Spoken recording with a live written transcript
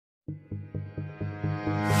Hi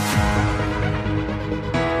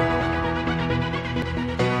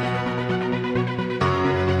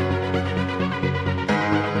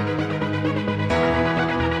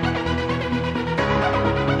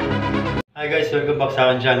guys, welcome back sa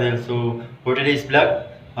akin channel. So, for today's vlog,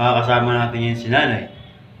 kasama natin ngayon si Nanay.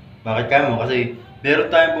 Bakit ka mo? Kasi meron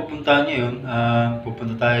tayong pupuntahan ngayon.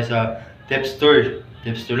 Pupunta tayo sa Dep Store.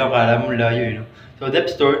 Dep Store lang, kala mo layo eh, no? So, Dep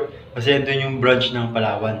Store, kasi ito yung branch ng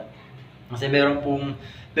Palawan. Kasi meron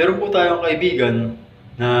po tayong kaibigan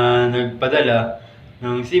na nagpadala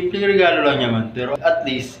ng simpleng regalo lang naman. Pero at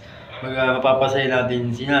least, mapapasaya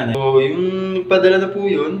natin si Nanay. So, yung nagpadala na po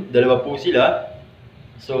yun, dalawa po sila.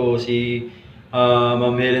 So, si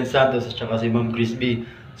Ma'am Helen Santos at saka si Ma'am Chris B.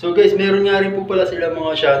 So guys, meron nga rin po pala sila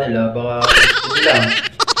mga channel baka gusto nyo lang,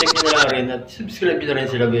 check nyo na lang rin at subscribe nyo na rin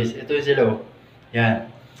sila guys. Ito yung sila Yan.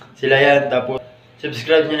 Sila yan. Tapos,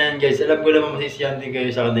 subscribe nyo na yan guys. Alam ko naman masisiyan din kayo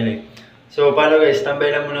sa kanila eh. So, paano guys,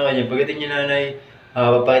 tambay lang muna kayo. Pagdating nyo nanay,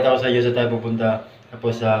 papakita ko sa inyo sa tayo pupunta.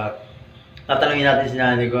 Tapos, tatanungin natin si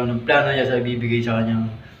nanay kung anong plano niya sa ibibigay sa kanyang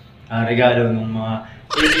regalo ng mga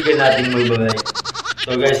kaibigan nating magbabay.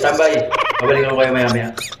 So guys, tambay. Pabalikan ko kayo maya-maya.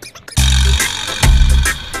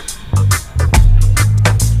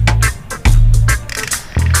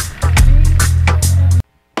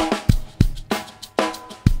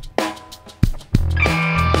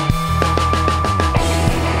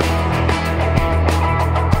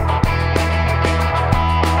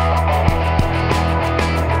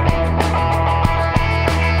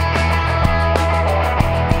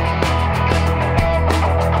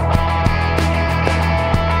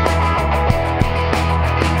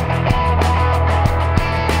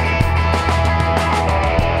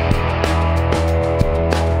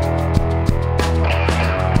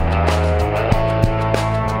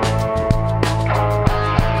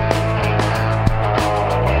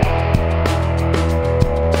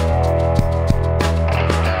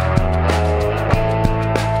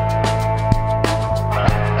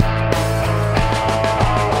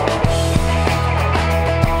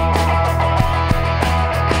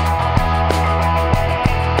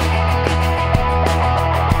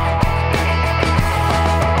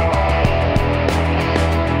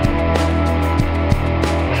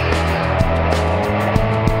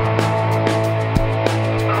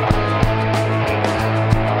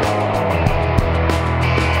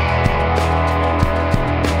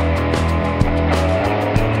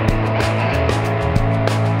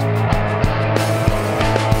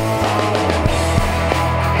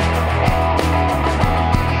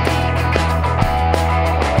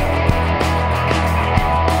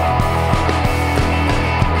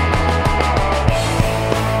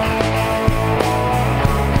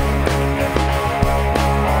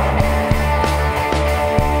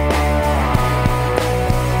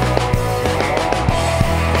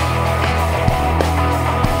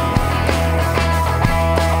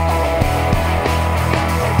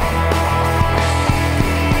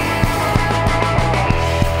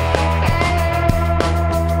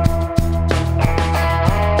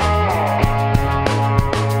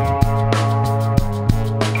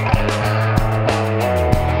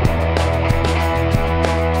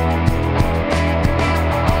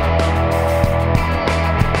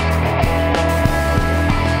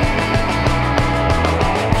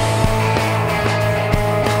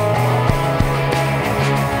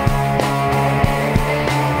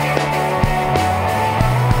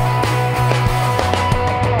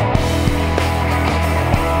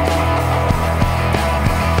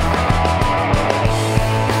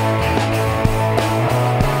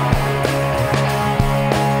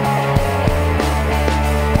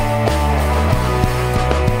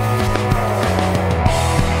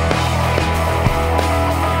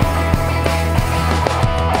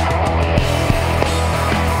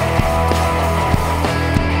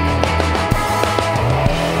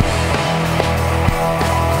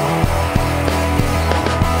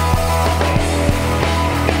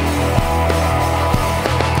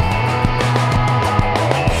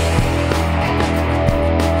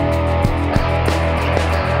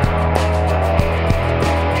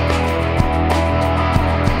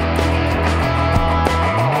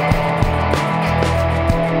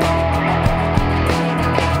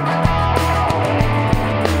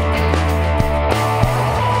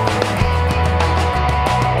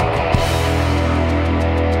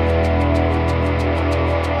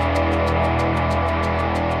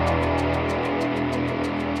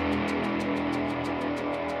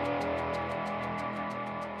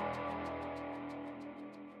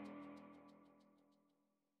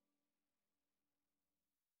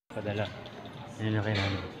 Padala. Yan na kay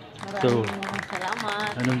nanay. So, Maraming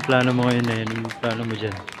salamat. anong plano mo ngayon na? Anong plano mo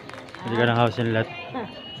dyan? Hindi ka ng house and lot.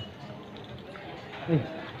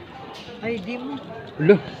 Ay, di mo.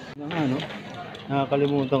 Ulo! Ano?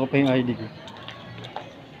 Nakakalimutan ko pa yung ID ko.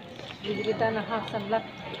 Bili kita ng house and lot.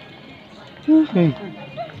 Okay.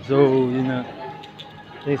 So, yun na.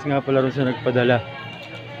 Thanks nga pala rin sa nagpadala.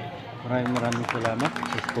 Maraming salamat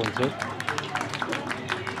sa sponsor.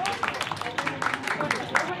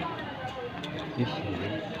 Yes.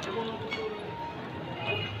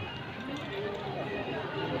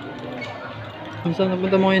 Kung saan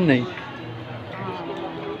napunta mo ngayon, Nay?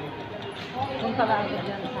 Punta ka agad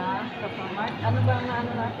dyan sa Mart. Ano ba ang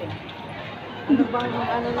ano natin? Ano bang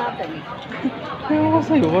ano natin? Kaya ko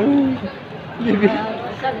sa'yo, ano? Baby.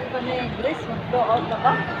 Sabi pa ni Grace, mag-blow out na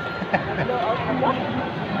ba? Mag-blow out na ba?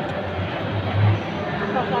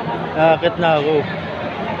 Akit na ako.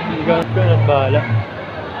 Ikaw na bahala.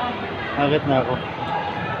 Akit na ako.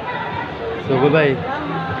 So, bye-bye.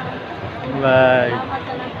 Salamat. Bye. Salamat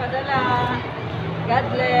sa nagpadala. God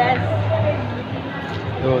bless.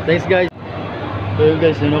 So, thanks guys. So yun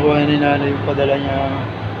guys, nakuha ni nanay yung padala niya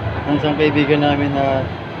ng isang kaibigan namin na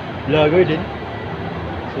vlogger din.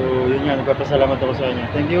 So yun nga, nagpapasalamat ako sa kanya.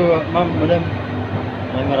 Thank you ma'am, madam.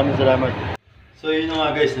 Maraming salamat. So yun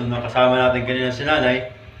nga guys, nung nakasama natin kanina si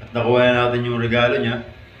nanay at nakuha na natin yung regalo niya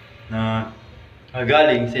na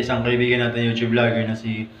galing sa isang kaibigan natin YouTube vlogger na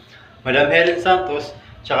si Madam Helen Santos,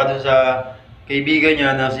 tsaka dun sa kaibigan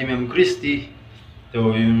niya na si Ma'am Christy.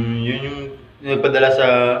 So yun yung nagpadala sa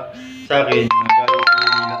akin na galing sa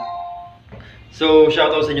Manila. So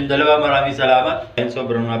shoutout sa inyong dalawa, maraming salamat. And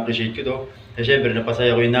sobrang appreciate ko to. At syempre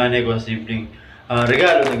napasaya ko yung nanay ko sa simpleng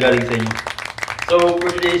regalo na galing sa inyo. So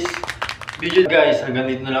for today's video guys,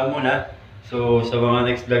 hanggang dito na lang muna. So sa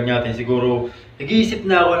mga next vlog natin, siguro nag-iisip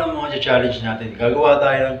na ako ng mga challenge natin. Gagawa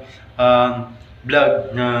tayo ng vlog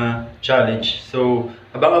na challenge. So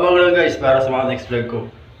abang-abang lang guys para sa mga next vlog ko.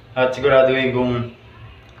 At siguraduhin kung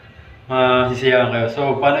sisiyahan kayo.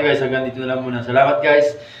 So paano guys, hanggang dito na lang muna. Salamat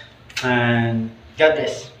guys and God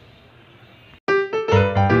bless.